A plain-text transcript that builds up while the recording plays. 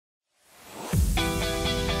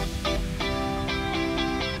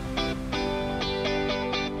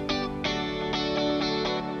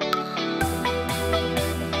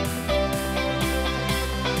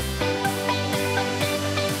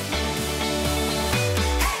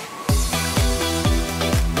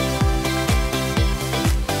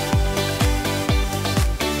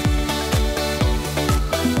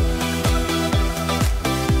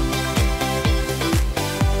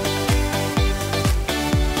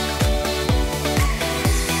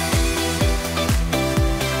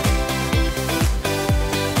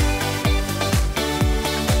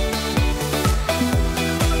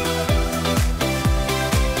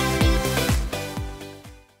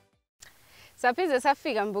Saphize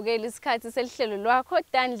safika mbukeli isikhathi selihlelo lwakho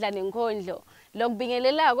Tandla Nenkhondlo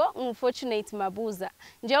lokubingelelako ngifortunate Mabuza.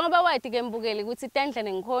 Njengoba wathi ke mbukeli ukuthi Tandla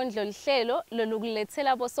Nenkhondlo lihlelo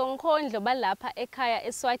lokulethela bosonkhondlo balapha ekhaya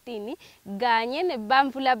eSwatini kanye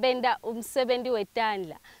nebamvu labenda umsebenzi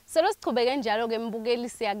wetandla. Selo sichubeke njalo ke mbukeli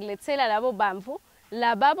siyakulethela labo bamvu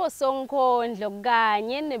lababo sonkhondlo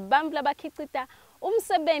kanye nebamvu labakhicita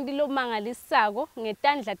umsebenzi lomangalisako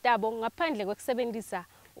ngetandla tabo ngaphandle kokusebenzisa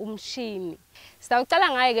umshini.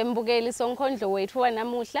 Sitawucala ngaye ke mbukeli sonkhondlo wethu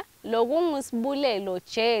wanamuhla lokungusibulelo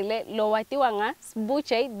jele lo watiwa nga Sbu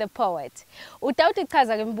J the poet. Utawuthi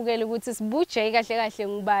chaza ke mbukeli ukuthi Sbu J kahle kahle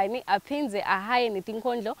ngubani aphinze ahaye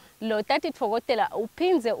netinkhondlo lo tati tfokotela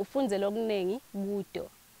uphinze ufunze lokunengi kuto.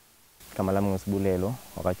 Igama lami ngusibulelo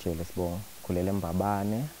wakajele Sibongo, khulele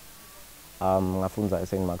eMbabane. Ngafunza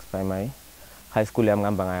eSt Mark's Primary. High school yami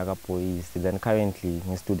ngihamba ngayo kaBoys, then currently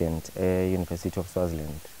I'm a student at University of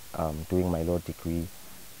Swaziland, doing my law degree,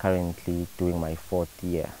 currently doing my 4th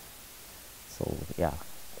year. So yeah,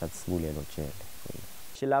 that's Bulelo Jele.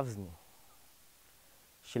 She loves me.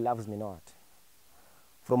 She loves me not.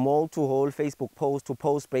 From wall to hole, Facebook post to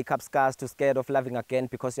post, breakup scars to scared of loving again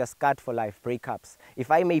because you're scarred for life, breakups.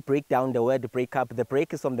 If I may break down the word breakup, the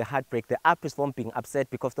break is from the heartbreak, the up is from being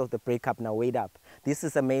upset because of the breakup. Now wait up. This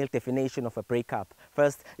is a male definition of a breakup.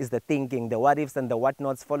 First is the thinking, the what ifs and the what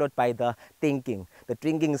nots, followed by the thinking. The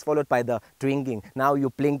drinking is followed by the drinking. Now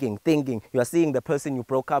you're blinking, thinking. You are seeing the person you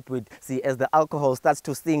broke up with. See, as the alcohol starts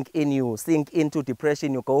to sink in you, sink into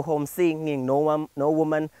depression, you go home singing, no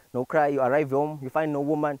woman, no cry. You arrive home, you find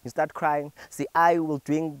no woman, you start crying. See, I will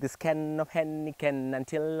drink this can of Heineken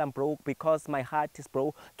until I'm broke because my heart is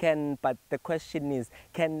broken. But the question is,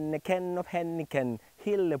 can a can of Heineken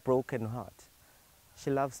heal a broken heart?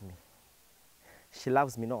 She loves me. She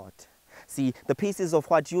loves me not. See, the pieces of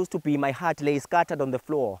what used to be my heart lay scattered on the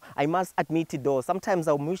floor. I must admit it though, sometimes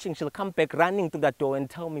I'm wishing she'll come back running to that door and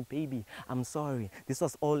tell me, baby, I'm sorry, this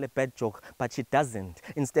was all a bad joke, but she doesn't.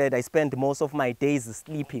 Instead, I spend most of my days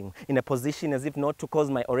sleeping, in a position as if not to cause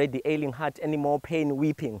my already ailing heart any more pain,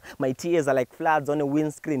 weeping. My tears are like floods on a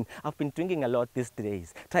windscreen. I've been drinking a lot these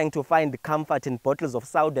days, trying to find comfort in bottles of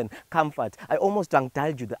Southern Comfort. I almost drunk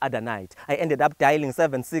dialed you the other night. I ended up dialing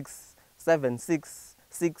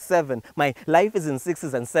 7667. My life is in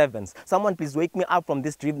 6s and 7s. Someone please wake me up from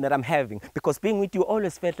this dream that I'm having, because being with you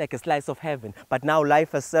always felt like a slice of heaven. But now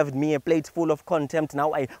life has served me a plate full of contempt.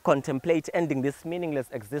 Now I contemplate ending this meaningless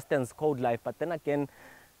existence called life. But then again,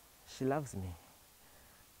 she loves me.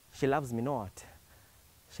 She loves me not.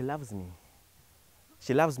 She loves me.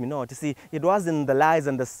 She loves me not. You see, it wasn't the lies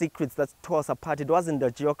and the secrets that tore us apart. It wasn't the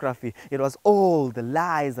geography. It was all the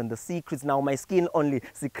lies and the secrets. Now my skin only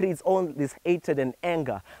secretes all this hatred and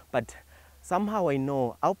anger. But somehow I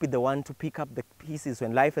know I'll be the one to pick up the pieces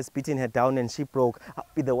when life has beaten her down and she broke. I'll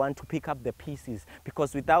be the one to pick up the pieces.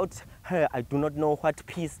 Because without her, I do not know what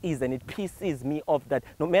peace is. And it pisses me off that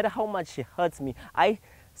no matter how much she hurts me, I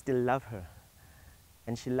still love her.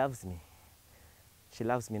 And she loves me. She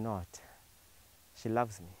loves me not. She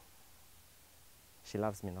loves me. She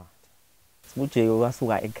loves me not. Sbu J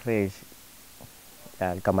wasuka ecrash.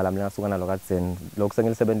 Igama lami ngasuka nalo kaDzen. Lokho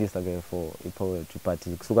sengilisebenzisa ke for poetry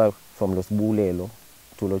party. Kusuka from lo Sibulelo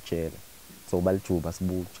to lo Jele. So Baljuba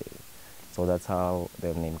Sbu J. So that's how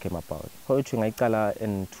the name came about. Poetry ngayicala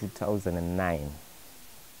in 2009.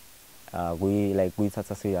 We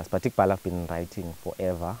started serious. Particularly I've been writing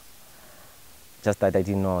forever. Just that I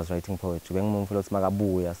didn't know I was writing poetry. When I was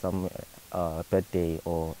magabuya, some bad day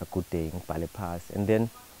or a good day, and then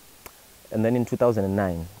in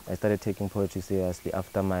 2009, I started taking poetry seriously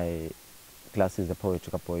after my classes, the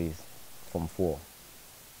poetry boys from 4.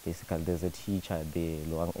 Basically, there's a teacher there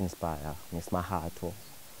who inspire Miss Mahato.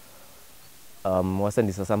 Wasn't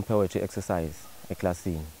this some poetry exercise a class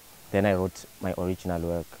in? Then I wrote my original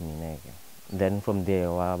work. Then from there,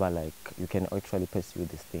 I was like, you can actually pursue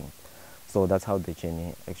this thing. So that's how the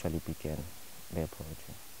journey actually began, their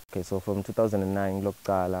poetry. Okay, so from 2009,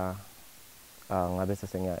 Lokala, a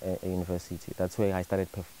university. That's where I started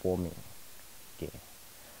performing. Okay.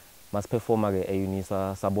 Mas perform at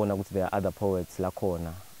Unisa, Sabona, which there are other poets,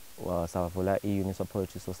 Lakona, Savavola, Unisa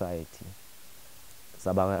Poetry Society.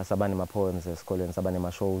 Sabanema poems, school and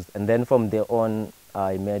Sabanema shows. And then from there on,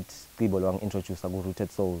 I met people who introduced Rooted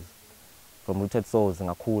Souls. From Rooted Souls,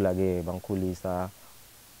 Ngakula, Bankulisa.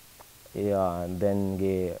 Yeah, and then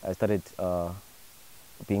I started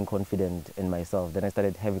being confident in myself. Then I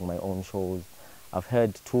started having my own shows. I've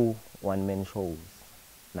had 2 one-man shows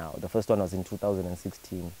now. The first one was in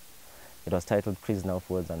 2016. It was titled Prisoner of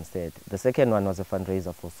Words Unsaid. The second one was a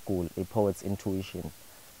fundraiser for school, a poet's intuition.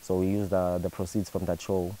 So we used the proceeds from that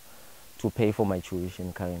show to pay for my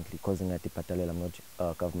tuition currently, because I'm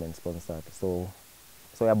not government sponsored. So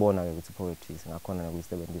yabona ukuthi poetry singakhona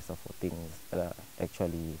ukuyisebenzisa for things that are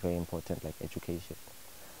actually very important, like education.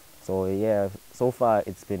 So yeah, so far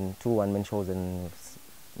it's been 2 one-man shows and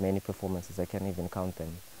many performances. I can't even count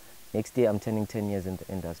them. Next year I'm turning 10 years in the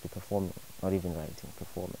industry, performing, not even writing,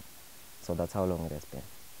 performing. So that's how long it has been.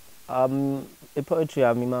 Poetry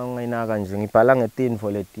yami mangayinaka nje ngibhala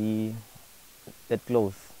ngetinfo that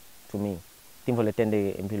close to me. Tinfo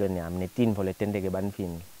letendeke empilweni yami netinfo letendeke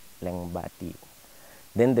ebantwini lengibati.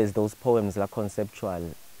 Then there's those poems like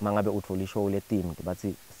conceptual, mangabe utfoli show le themed,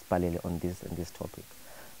 bathi sibhalele on this and this topic.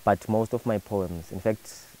 But most of my poems, in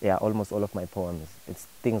fact, yeah, almost all of my poems, it's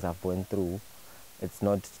things I've gone through. It's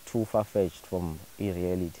not too far-fetched from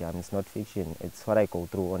reality. I mean, it's not fiction. It's what I go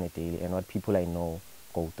through on a daily and what people I know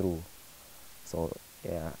go through. So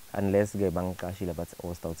yeah, unless ke bangikashile but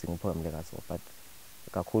awustawuthi poem lekaso, but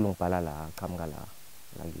kakhulu ngibhala la kamga la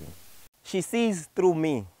lagini. She sees through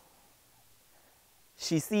me.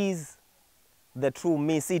 She sees the true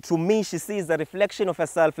me. See, through me, she sees a reflection of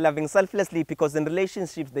herself, loving selflessly, because in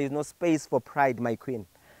relationships, there is no space for pride, my queen.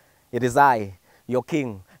 It is I, your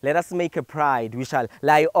king. Let us make a pride. We shall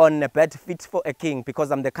lie on a bed fit for a king,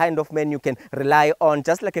 because I'm the kind of man you can rely on.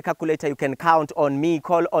 Just like a calculator, you can count on me,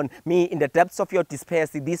 call on me in the depths of your despair.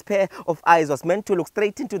 See, this pair of eyes was meant to look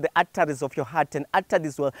straight into the arteries of your heart and utter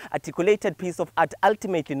this well-articulated piece of art,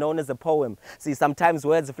 ultimately known as a poem. See, sometimes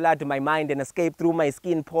words flood my mind and escape through my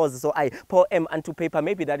skin pores, so I poem onto paper.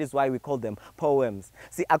 Maybe that is why we call them poems.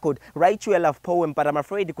 See, I could write you a love poem, but I'm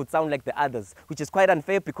afraid it could sound like the others, which is quite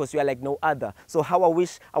unfair because you are like no other. So how I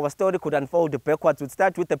wish our story could unfold backwards. We'd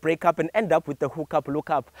start with the breakup and end up with the hookup. Look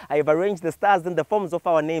up. I have arranged the stars in the forms of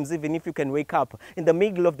our names, even if you can wake up. In the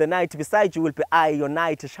middle of the night, beside you will be I, your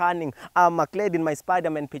knight, shining armor, clad in my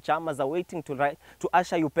Spider-Man pajamas, are waiting to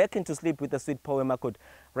usher you back into sleep with a sweet poem. I could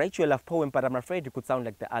write you a love poem, but I'm afraid it could sound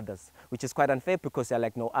like the others, which is quite unfair because you're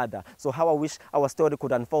like no other. So how I wish our story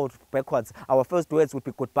could unfold backwards. Our first words would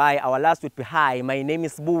be goodbye, our last would be hi. My name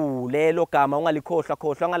is Boo. Lelo gama ungalikhohlwa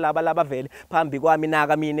khohlwa ngalaba laba vele phambi kwami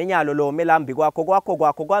naka mina enyalo lo melambi kwakho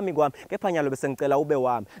kwami kwami kepha nyalo bese ngicela ube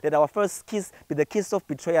wami. Let our first kiss be the kiss of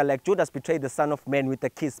betrayal, like Judas betrayed the Son of Man with a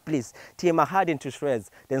kiss. Please tear my heart into shreds,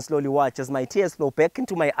 then slowly watch as my tears flow back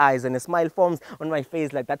into my eyes and a smile forms on my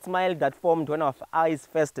face, like that smile that formed when our eyes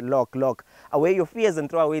first lock. Away your fears and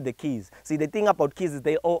throw away the keys. See, the thing about keys is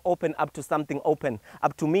they all open up to something open.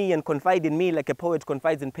 Up to me and confide in me like a poet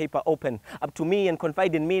confides in paper. Open up to me and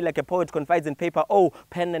confide in me like a poet confides in paper. Oh,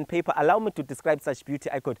 pen and paper, allow me to describe such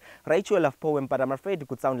beauty. I could write you a love poem, but I'm afraid it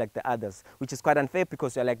could sound like the others, which is quite unfair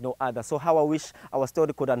because you're like no other. So how I wish our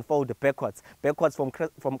story could unfold backwards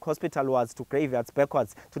from hospital wards to graveyards,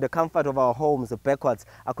 backwards to the comfort of our homes, backwards.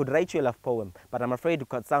 I could write you a love poem, but I'm afraid it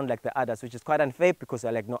could sound like the others, which is quite unfair because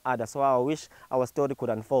you're like no other. So I wish our story could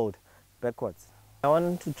unfold backwards. I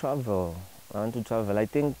want to travel. I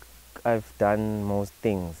think I've done most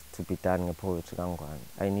things to be done in poetry.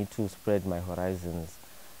 I need to spread my horizons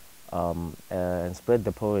and spread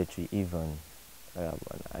the poetry even.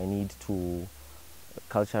 I need to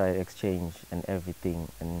cultural exchange and everything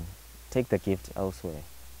and take the gift elsewhere.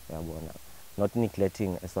 Not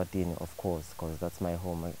neglecting Eswatini, of course, because that's my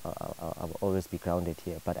home. I'll always be grounded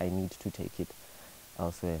here, but I need to take it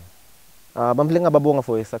elsewhere. Babonga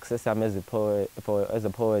for success as a poet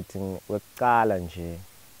wekuqala nje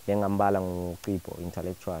engambala ngoCipho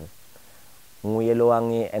intellectual. Nguye lo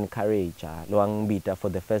wangi-encourage, lo wangibita for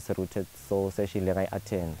the first rooted soul session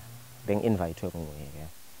lengayi-attend. Bengi-invite nguye.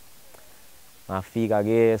 Ngafika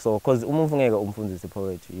ke, so because umuntu ngeke umfundise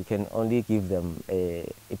poetry, you can only give them a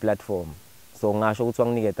platform. So ngasho ukuthi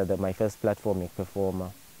wanginiketa my first platform performer,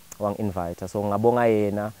 wangi-invite. So ngabonga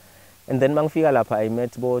yena. And then mangifika lapha I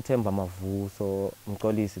met bo Themba Mavu, so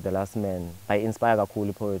Mxolisi, the last man. I inspire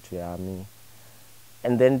kakhulu poetry yami.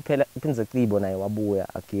 And then phela iphindze Cibo naye wabuya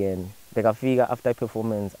again. Bekafika after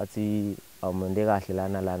performance athi ndekahle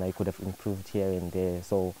lana I could have improved here and there.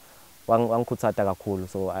 So wangikhuthata kakhulu.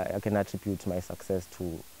 So I can attribute my success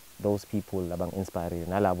to those people labang inspire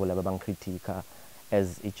nalabo labang critica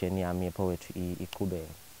as journey yami poetry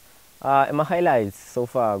iqhubeka. My highlights so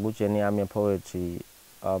far good journey yami poetry.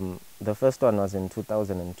 The first one was in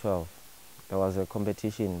 2012. There was a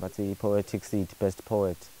competition, but the Poetic Seed, Best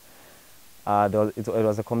Poet. It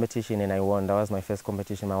was a competition and I won. That was my first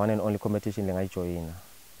competition, my one and only competition I joined.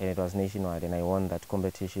 And it was nationwide and I won that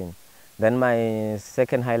competition. Then my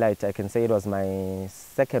second highlight, I can say it was my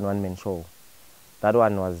second one-man show. That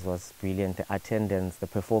one was brilliant. The attendance, the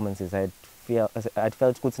performances, I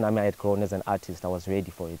felt good. I had grown as an artist. I was ready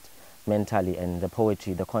for it mentally, and the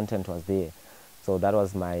poetry, the content was there. So that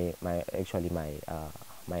was my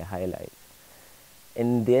highlight.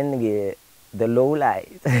 And then the low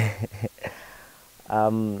light.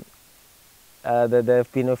 There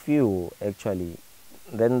have been a few actually.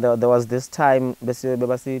 Then there was this time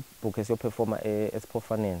bese book perform at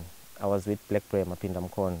SO1E09. I was with Black Prema Kingdom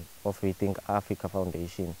of Rethink Africa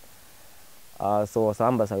Foundation. So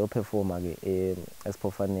sahamba sayoperforma ke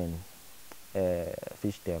SO1E09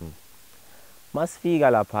 Fish Dam. Masifika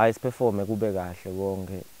lapha isiperforme kube kahle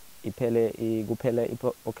konke. Iphele kuphela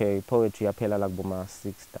okay poetry yaphela la kuboma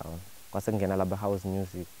 6 down. Kwase ngena laba house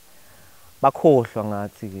music. Bakhohlwa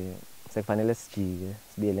ngathi ke sekufanele sijike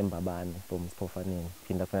sibiyele embabane from SO1E09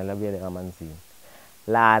 phinda kufanele abiyele ngamanzini.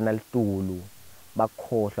 Lana litulu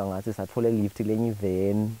bakhohlwa ngathi sathole lift lenye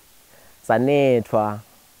van sanethwa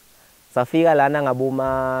safika lana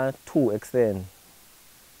ngaboma 2 exen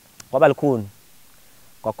kwaba likhuni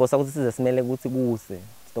kwakosa ukuthi size simele ukuthi kuse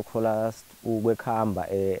stokhola ukwekhamba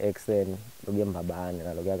exen lokuyembabane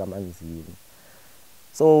nalokuya kamanzini.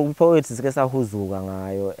 So poetry sike sahuzuka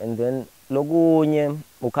ngayo, and then lokunye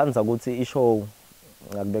ukhanza ukuthi ishow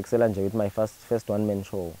ngakubekisela nje with my first one man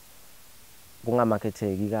show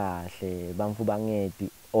kungamarketeki kahle bamfu bangedi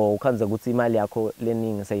or ukhanza ukuthi imali yakho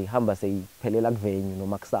learning seyihamba seyiphelela kuvenue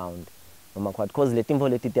noma ku sound noma quad cause leti imvo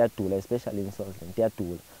leti tiyadula especially in Swaziland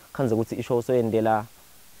tiyadula. Ukhanza ukuthi ishow soyendela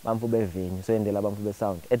bamfu bevenue soyendela bamfu be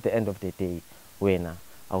sound, at the end of the day wena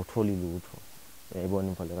awutholi lutho uyayibona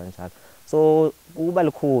imvo le kanjalo. So kuba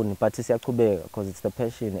likhuni but siyachubeka because it's the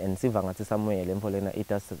passion and siva ngathi somewhere lemvo lena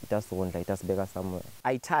itasondla itasibeka somewhere.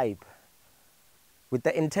 I type with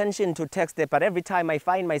the intention to text it, but every time I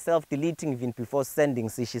find myself deleting even before sending.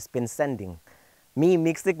 See, she's been sending me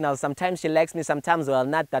mixed signals. Sometimes she likes me, sometimes, well,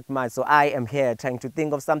 not that much. So I am here trying to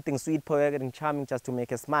think of something sweet, poetic and charming just to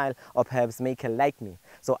make her smile or perhaps make her like me.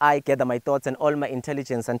 So I gather my thoughts and all my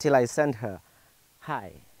intelligence until I send her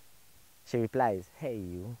hi. She replies, hey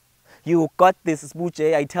you got this,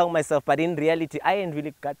 Sbuche. I tell myself, but in reality I ain't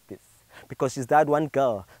really got this. Because she's that one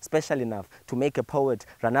girl, special enough to make a poet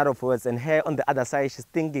run out of words, and her on the other side she's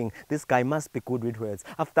thinking, this guy must be good with words.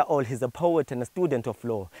 After all, he's a poet and a student of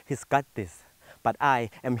law. He's got this. But I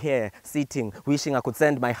am here sitting, wishing I could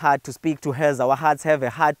send my heart to speak to hers. Our hearts have a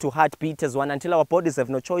heart-to-heart beat as one until our bodies have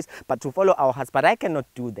no choice but to follow our hearts. But I cannot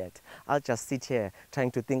do that. I'll just sit here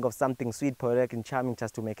trying to think of something sweet, poetic and charming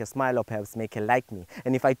just to make her smile or perhaps make her like me.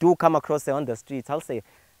 And if I do come across her on the streets, I'll say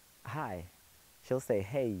hi. She'll say,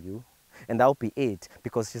 hey you. And that'll be it,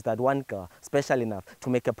 because she's that one girl, special enough to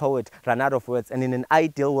make a poet run out of words. And in an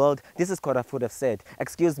ideal world, this is what I would have said.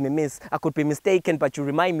 Excuse me, miss, I could be mistaken, but you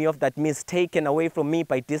remind me of that miss taken away from me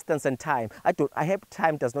by distance and time. I hope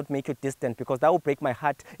time does not make you distant, because that will break my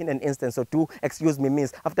heart in an instant. So do excuse me,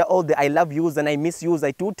 miss. After all the I love yous and I misuse,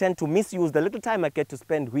 I do tend to misuse the little time I get to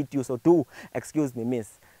spend with you. So do excuse me,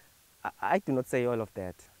 miss. I do not say all of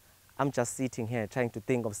that. I'm just sitting here trying to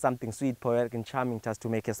think of something sweet, poetic and charming just to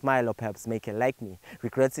make her smile or perhaps make her like me,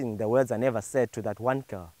 regretting the words I never said to that one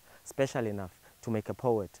girl, special enough to make a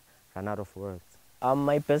poet run out of words.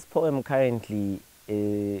 My best poem currently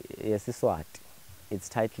is SO1E09. It's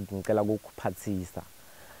titled Ngicela Ukuphathisa.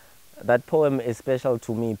 That poem is special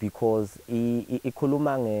to me because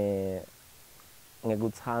ikhuluma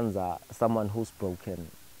ngekuthanda someone who's broken.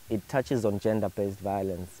 It touches on gender-based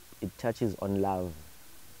violence. It touches on love.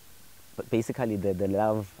 But basically the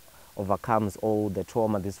love overcomes all the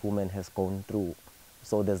trauma this woman has gone through.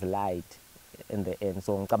 So there's light in the end.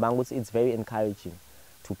 So it's very encouraging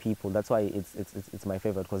to people. That's why it's my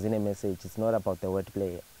favorite, because in a message it's not about the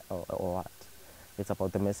wordplay or what. It's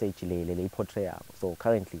about the message le portray. So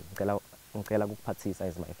currently Ngicela Ukuphathisa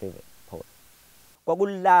is my favorite poem.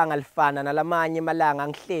 Kwakulanga lifana nalamanye malanga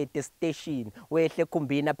ngihlete estation wehle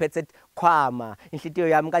ekhumbini aphethe khwama inhlitiyo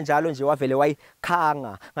yami kanjalo nje wavele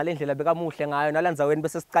wayikhanga ngalendlela bekamuhle ngayo nalandzaweni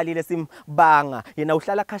bese sicalile simbanga yena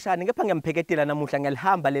uhlala khashana kepha ngiyampheketela namuhla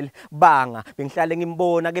ngiyalihamba leli banga bengihlale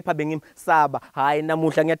ngimbona kepha bengimsaba hayi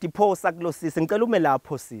namuhla ngiyatiphosa kulosisi ngicela ume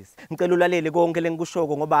lapho sisi ngicela ulalele konke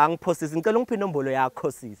lengikushoko ngoba angiphosisi ngicela ungiphe inombolo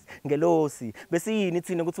yakho sisi ngelosi bese yini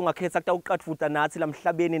thina ukuthi ungakhetha kuqatfuta nathi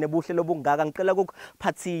lamhlabeni nebuhle lobungaka ngicela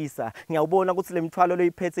ukuphathisa ngiyawubona ukuthi lemthwalo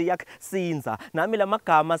loyiphethe yakusinza nami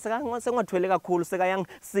lamagama sengathwele kakhulu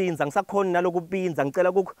sekayangisinza ngisakhona nalokubinza ngicela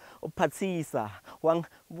ukuphathisa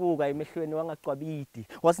buka emehlweni wangaqwabidi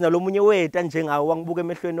wasinalomunye wethu njengawo wangibuka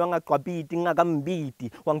emehlweni wangaqwabidi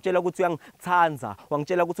ngingakambidi wangitshela ukuthi uyangithanza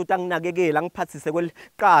wangitshela ukuthi utanginakekela angiphathise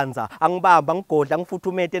kweliqanza angibamba ngigodla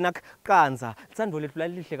ngifuthumete nakuqanza ithando lethu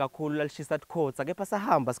lalihle kakhulu lalishisa ikhotha kepha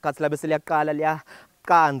sahamba sikhathi labe seliyaqala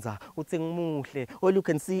liyakanza uthi ngimuhle. All you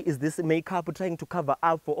can see is this makeup trying to cover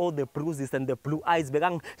up for all the bruises and the blue eyes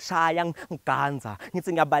bekangishaya ngiganza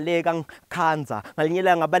ngithi ngiyabaleka ngikhanza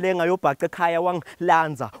ngalinyela ngabaleka ngayobhaca ekhaya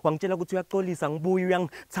wangilanza wangitshela ukuthi uyaxolisa ngibuye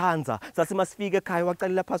uyangithanza sathi masifike ekhaya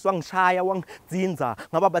waqalela phasi wangishaya wangidzinza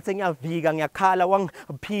ngaba bathe ngiyavika ngiyakhala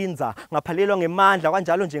wangiphinza ngaphalelwa ngemandla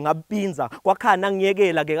kanjalo nje ngabinza kwakhana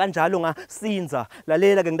ngiyekela ke kanjalo ngasinza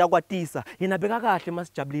lalela ke ngidakwatisa yena beka kahle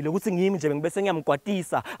masijabulile ukuthi ngimi nje bengibese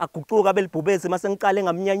ngiyamkwatisa aguquka belibhubesi mase ngiqale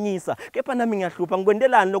ngamnyanyisa kepha nami ngiyahlupha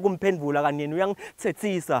ngikwendelani lokumphendvula kanini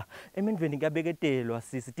uyangithethisa emendweni kuyabeketelwa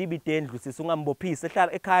sisi tibidendlu sisi ungambophisi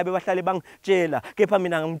ehlala ekhaya bebahlale bangitshela kepha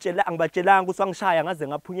mina ngibatshelanga ukuthi wangishaya ngaze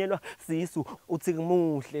ngaphunyelwa sisu uthi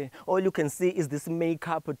ngimuhle. All you can see is this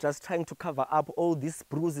makeup just trying to cover up all these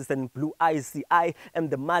bruises and blue eyes. See, I am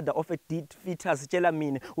the mother of a dead fetus. Tshela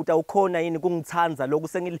mina utawukhona yini kungithanza lokhu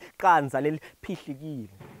sengiliqanza leliphihlikile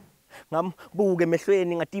ngambuke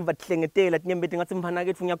emehlweni ngativa tihlengetela tinyembeti ngathi mfana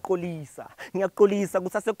kethu ngiyaxolisa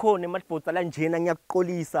kusasekhona emadvodza lanjena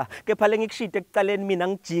ngiyaxolisa kepha lengikushite ekucaleni mina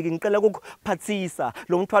ngijiki ngicela ukuphathisa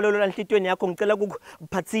lo mthwalo lo enhlitweni yakho ngicela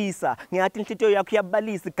ukuphathisa ngiyathi inhlitiyo yakho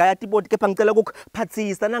iyabalisa igaya tibodi kepha ngicela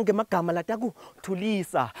ukuphathisa nange magama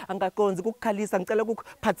latakuthulisa angakonzi ukukhalisa ngicela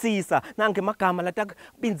ukuphathisa nange magama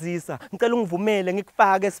latakubinzisa ngicela ungivumele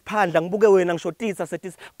ngikufake esiphandla ngibuke wena ngishotisa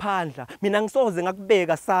sethi siphandla mina ngisoze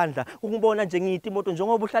ngakubeka sandla ukubona nje ngithi imoto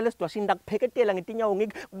njengoba uhlala esidwashini ndakupheketela ngetinyawo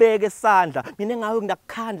ngikubeke esandla mina ngawe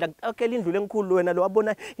ngidakukhandla akela indlu lengikhulu wena lo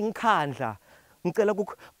wabona ingikhandla ngicela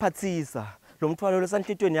ukuphathisa lo mthwalo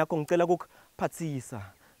lesanhlitweni yakho ngicela ukuphathisa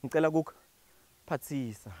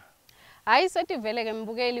Hayi sothi vele ke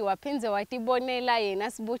mbukeli waphinze watibonela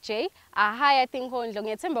yena Sibu J ahaya Nenkhondlo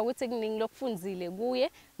ngiyethemba ukuthi kuningi lokufunzile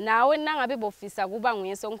kuye nawe nangabe bofisa kuba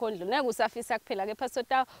nguye Nenkhondlo neke usafisa kuphela kepha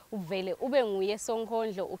sota uvele ube nguye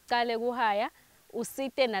Nenkhondlo ucale kuhaya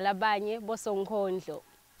usite nalabanye boSenkhondlo.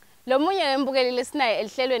 Lo munye wembukeli lesinaye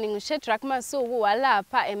elihlelweni ngishedrack Masuku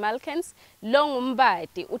walapha eMalkens lo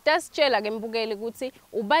ngumbadi utasitshela ke mbukeli ukuthi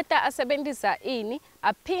ubata asebenzisa ini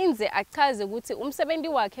aphinze achaze ukuthi umsebenzi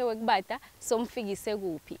wakhe wekubata somfikise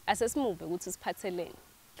kuphi asesimuve ukuthi siphathelene.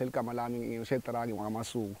 Igama lami ngishedrack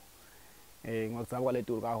ngwaMasuku ngokuzalwa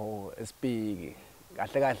kwaletulu kaho esipiki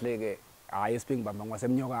kahle ke hayi esipiki bamba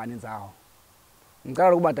ngwasemnyokani inzawo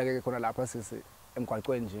ngicela ukubata ke khona lapha sisi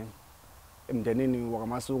emgwaqweni nje emndenini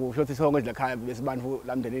wakaMasuku usho ukuthi sonke nje ekhaya besibantu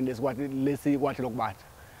lamndenini lesikwahle lokubata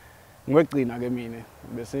ngwegcina ke mina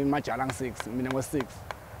bese majala ngi6 mina ngo6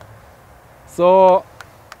 so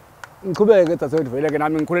ngiqhubeke dadewethu vele ke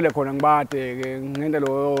nami ngikhulele khona ngibade ke ngende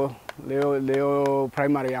leyo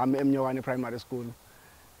primary yami emnyokani primary school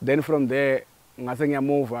then from there ngase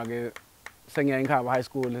ngiyamove ke sengiya eNkhaba high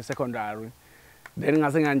school secondary then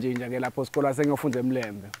ngase nganjinja ke lapho isikole sengiyofunda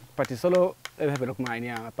eMlembe but solo evela kumine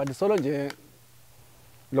ya but solo nje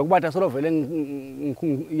lokubata solo vele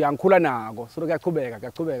yangikhula nako solo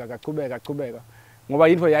kuyaqhubeka ngoba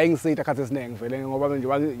yinto yayingisitha khathi esiningi vele ngoba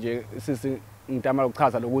nje sisi ngitama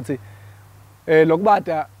ukuchaza lokuthi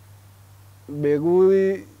lokubata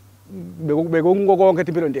bekunkonke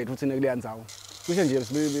impilo ntethu thina kuleya ndzawo kusho nje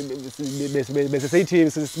bese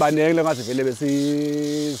seyithi sibaneke ngathi vele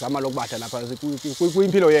besizama lokubata lapha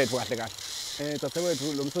kuyimpilo yethu kahle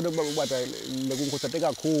dadewethu lo msondo ukubata lekunkhuthathe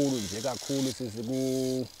kakhulu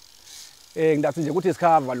sisi ngidathi nje ukuthi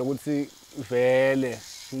isikhava lokuthi vele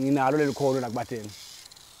nginalo lelikhono lakubateni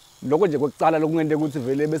lokho nje kokucala lokungende ukuthi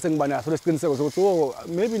vele bese ngiba naso lesiqiniseko sokuthi oh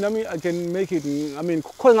maybe nami I can make it. I mean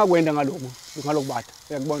khona ngakwenda ngalokubata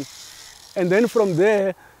uyakubona and then from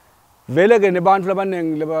there vele ke nebantu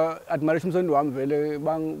labanengi leba admiration umsondo wami vele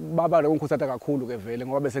baba lokunkhuthatha kakhulu ke vele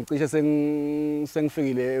ngoba bese ngicishe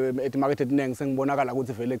sengifikile at market eningi sengibonakala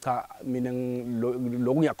ukuthi vele cha mina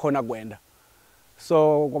lokhu ngiyakhona kwenda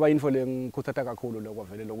so ngoba info le ngikhuthatha kakhulu lokho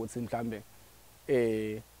vele lokuthi mhlambe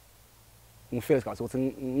ngifeel isikhathi ukuthi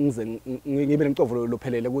ngize ngibe nemcovo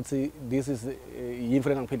lophelele ukuthi this is yinfo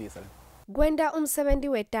lengangiphilisa. Kwenda umsebenzi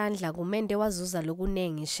wetandla kumende wazuza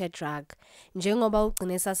lokunengi Shedrack njengoba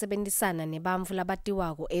ugcine sasebenzisana nebamvu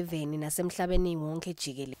labatiwako eveni nasemhlabeni wonke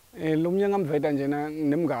jikelele. Lo mnyanga ngamveta njena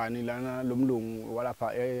nemngani lana lomlungu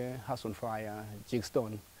walapha eHason Fire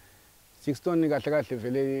Jigstone kahle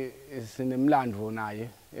vele sinemlandvo naye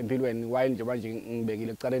empilweni while nje manje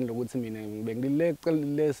ngibekile ecaleni lokuthi mina ngibekile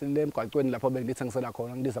lemgwaqweni lapho bengithengisela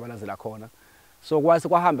khona ngizabalazela khona so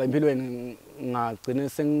kwahamba empilweni ngagcina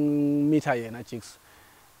sengimitha yena Jigs.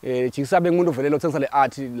 Jigs abe ngumuntu velelo uthengisa le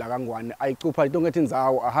art la kaNgwane ayicupha into ngethi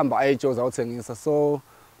indzawo ahamba ayejoza uthengisa so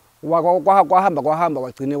kwahamba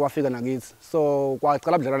kwagcine kwafika nakithi so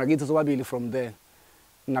kwaqala budlelwana nakithi sobabili from there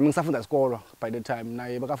nami ngisafunda isikolo by the time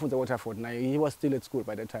naye bakafunda eWaterford naye he was still at school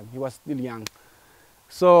by the time he was still young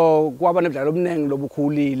so kwaba nebudlalo obuningi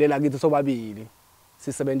lobukhulile lakithi sobabili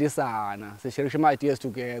sisebenzisana sisharisha ama ideas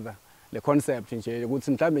together le concept nje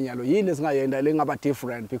ukuthi mhlambe nyalo yini singayenda lengaba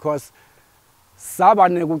different because saba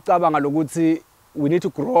nekucabanga lokuthi we need to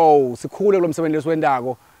grow sikhule kulomsebenzi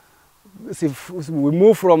leswendako we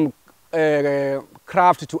move from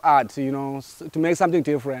craft to art, you know, to make something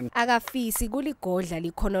different. Akafisi kuligodla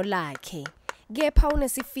likhono lakhe. Kepha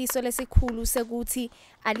unesifiso lesikhulu sekuthi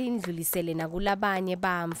alindlulisele nakulabanye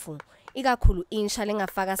bamfu. Ikakhulu insha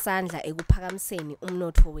lengafaka sandla ekuphakamiseni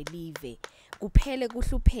umnotho welive. Kuphele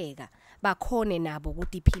kuhlupheka bakhone nabo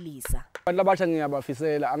kudiphilisa. Abantu abasha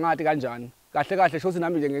ngiyabafisela angathi kanjani. Kahle shothi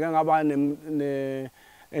nami nje ngeke ngaba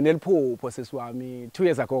neliphupho sesiwami 2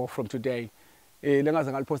 years ago from today.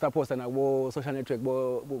 Lengaze ngaliposta nabo social network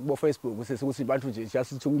bo Facebook sesithi abantu nje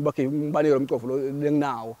just bakhe ngibaleke lomcofo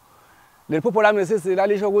lenginawo. Leliphupho lami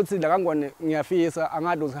sesilalisho ukuthi la kaNgwane ngiyafisa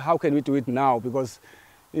angathi how can we do it now because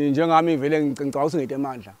njengami vele ngicabanga ukuthi ngite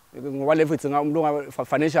amandla ngoba level ithi umuntu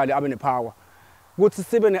financially abe nepower ukuthi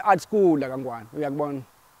sibe ne-art school la kaNgwane uyakubona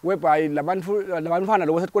whereby labantwana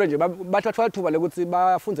lokho sesikole nje bathatha ithuba lokuthi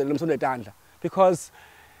bafundzele lo msebenzi wetandla because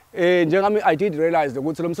njengami I did realize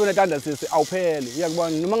ukuthi lo msebenzi wetandla sisi awupheli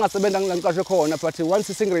uyakubona noma ngasebenza ngicashwe khona but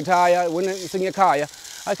once singiretire when singekhaya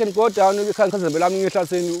I can go down ekhaya lami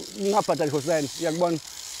ngihlaseni ngingabhadali hoseni uyakubona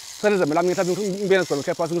senze lami ngihlaseni ngibene solo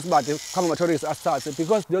kepha singisibade khama ma tourists asithathe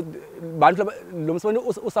because bantu lo msebenzi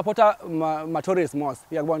usupporta ma tourists most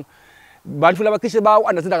uyakubona bantu labakhishe bawo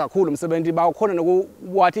understand kakhulu umsebenzi bawo khona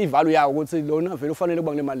nokuwathi ivalue yawo ukuthi lona vele ufanele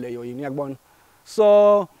kuba nemali leyo yini uyakubona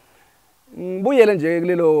so ngibuyele nje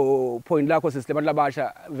kulelo point lakho sisi abantu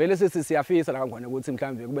labasha vele siyafisa la kaNgwane ukuthi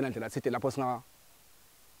mhlambe kube nandlela thithi lapho singa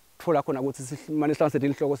thola khona ukuthi simane sihlanganise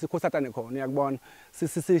inhloko sikhosatane khona uyakubona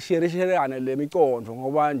sishareane le micondvo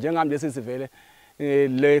ngoba njengami lesivele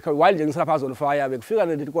le while nje ngisalapha zone fire bekufika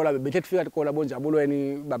le tikola bethe kufika tikola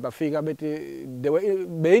bonjabulweni babafika bethi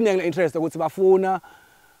beyinenge interest ukuthi bafuna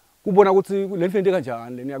kubona ukuthi le mfento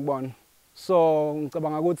kanjani leni uyakubona so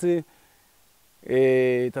ngicabanga ukuthi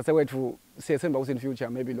thathe kwethu siyethemba ukuthi in future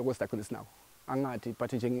maybe lokho sidakhona sinako angathi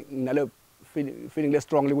but nje nginale feeling le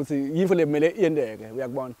strongly ukuthi yimfo lemele iyendeke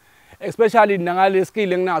uyakubona especially nangale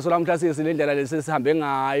skill enginaso lamhla sile ndlela lesisihambe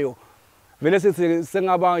ngayo vele sithi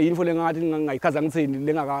sengaba yinfo lengathi ngayikhaza ngithini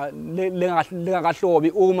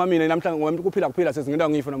lengakahlobi uma mina namhla ngomuntu kuphila sesingena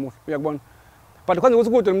ngifo namuhla uyakubona but kwanze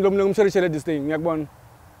ukuthi kude ngimsherishele this thing uyakubona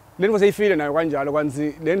lento seyifile nayo kanjalo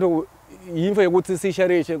kwanzi lento yimfo yokuthi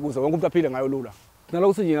sisherishe kuze wonke umuntu aphile ngayo lula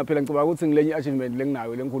nalokuthi nje ngaphela ngicabanga ukuthi ngilenye achievement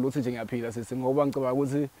lenginayo lenkulu ukuthi nje ngiyaphila sisi ngoba ngicabanga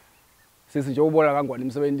ukuthi sisi nje ubona kaNgwane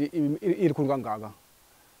imisebenzi ilikhulu kangaka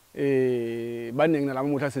baningi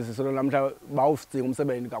nalamuhla sisi solo namhla bawusidinga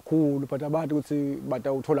umsebenzi kakhulu but abantu ukuthi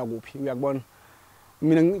batawuthola kuphi uyakubona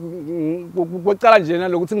mina kwecala nje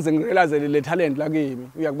nalokuthi ngize ngirealize le talent la kimi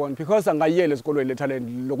uyakubona because angayiyele esikolweni le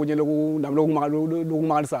talent lokunye nami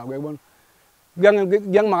lokumangalisayo uyakubona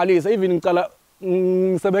kuyangimangalisa even ngicala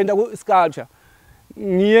ngisebenza ku sculpture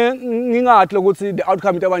ngingathi lokuthi the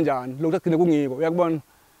outcome into kanjani lokho kugcine kungiko uyakubona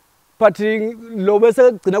but lo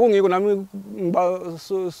bese gcina kungiko nami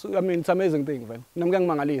I mean it's amazing thing vele nami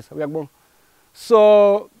kuyangimangalisa uyakubona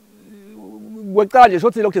so kwecala nje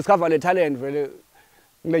shothi lokho discover le talent vele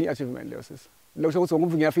ngilenye achievement leyo sisi lokho ukuthi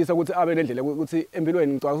ngoba ngiyafisa ukuthi abe nendlela ukuthi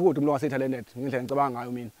empilweni ngicabanga ukuthi umuntu ongase talented ngendlela ngicabanga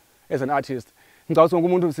ngayo mina as an artist ngicabanga ukuthi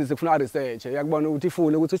umuntu sifuna research uyakubona ukuthi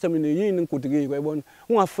ifune ukuthi mina yini ngigudikike uyabona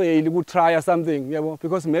ungafail ku try something uyabona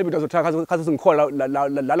because maybe uzotry khathi singikhola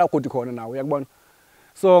la ugudi khona nawe uyakubona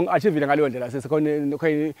so ngi-achievile ngaleyo ndlela sesikhona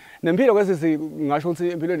okay nempilo kwesisi ngisho ukuthi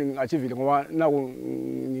empilweni ngi-achievile ngoba naku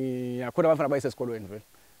ngiyakhona abafana bayisesikolweni vele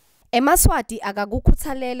eMaswati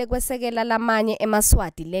akakukhuthalele kwesekela lamanye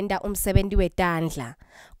eMaswati lenda umsebenzi wetandla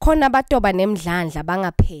khona batoba nemidlandla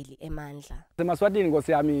bangapheli emandla eMaswatini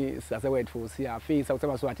Nkosi yami sasewethu siyafisa ukuthi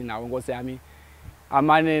eMaswati nawo Nkosi yami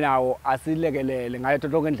amane nawo asilekelele ngayo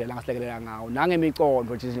tonke indlela ngasilekelela ngawo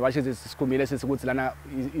nangemicondvo nje washithi sikhumile sisikuthi lana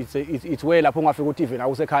it's way lapho ungafika ukuthi even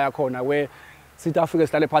awusekhaya khona we sithi afike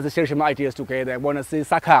sihlale phansi share my ideas together yabona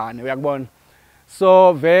sisakhane uyakubona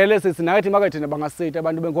so vele sithi nathi market bangasitha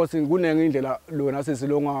abantu beNkosi kunenge indlela lona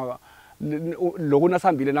sisilonga lokuna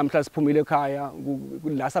sihambile namhla siphumile ekhaya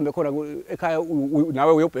la sihambe khona ekhaya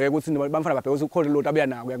nawe uyobheka ukuthi bamfana babheka ukuthi ukhona lo abuya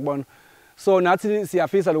nako uyakubona so nathi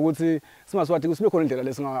siyafisa lokuthi simaswathi kusibe khona indlela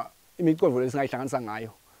lesinga imicovo lesingayihlanganisa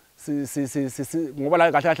ngayo ngoba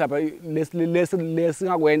la kahle lapha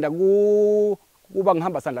lesingakwenda kuba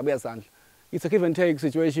ngihamba sandla buya sandla. It's a give and take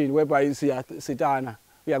situation whereby sitana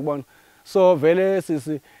uyakubona. So vele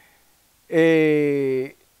sisi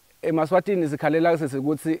eMaswatini sikhalela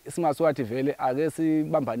sesikuthi simaswathi vele ake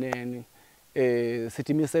sibambaneni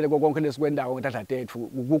sithimisele konke lesikwendawo ngetandla tethu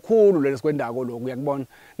kukhulu lesikwendawo lokho uyakubona.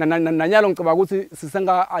 Nanyalo ngicaba ukuthi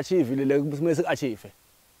sisenga achieve le kumele achieve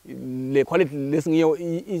le quality lesingiyo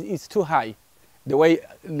is too high the way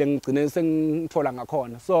lengigcine sengithola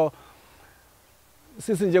ngakhona. So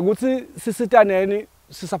sisi nje ukuthi sisitaneni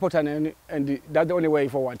sisupportaneni and that's the only way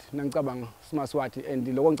forward nangicabanga simaswathi and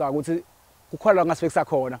lokho ngicabanga ukuthi kukhona ngasifekisa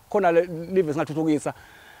khona live singathuthukisa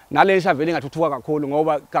nalesha vele ingathuthuka kakhulu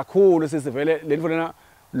ngoba kakhulu sisivele lento lena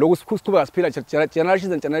lokhu siqhubeka siphila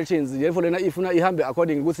generations and generations lento lena ifuna ihambe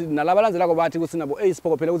according ukuthi nalaba landelako bathi ukuthi nabo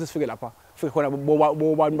sipoko phela ukuthi sifike lapha sifike khona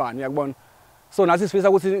bobanibani uyakubona. So nathi sifisa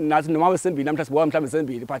ukuthi nathi noma besembili namhla sibowa mhlambe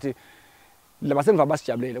sembili but labasemva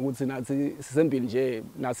basijabulele ukuthi nathi sisembili nje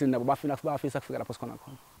nathi nabo bafisa kufika lapho sikhona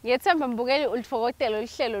khona. Ngiyethemba mbukeli ulifokotela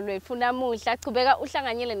uhlelo lwethu namuhla chubeka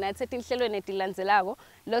uhlanganyele nathi etinhlelweni etilandzelako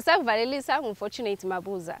lo sakuvalelisa nguFortunate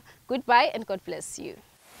Mabuza. Goodbye and God bless you.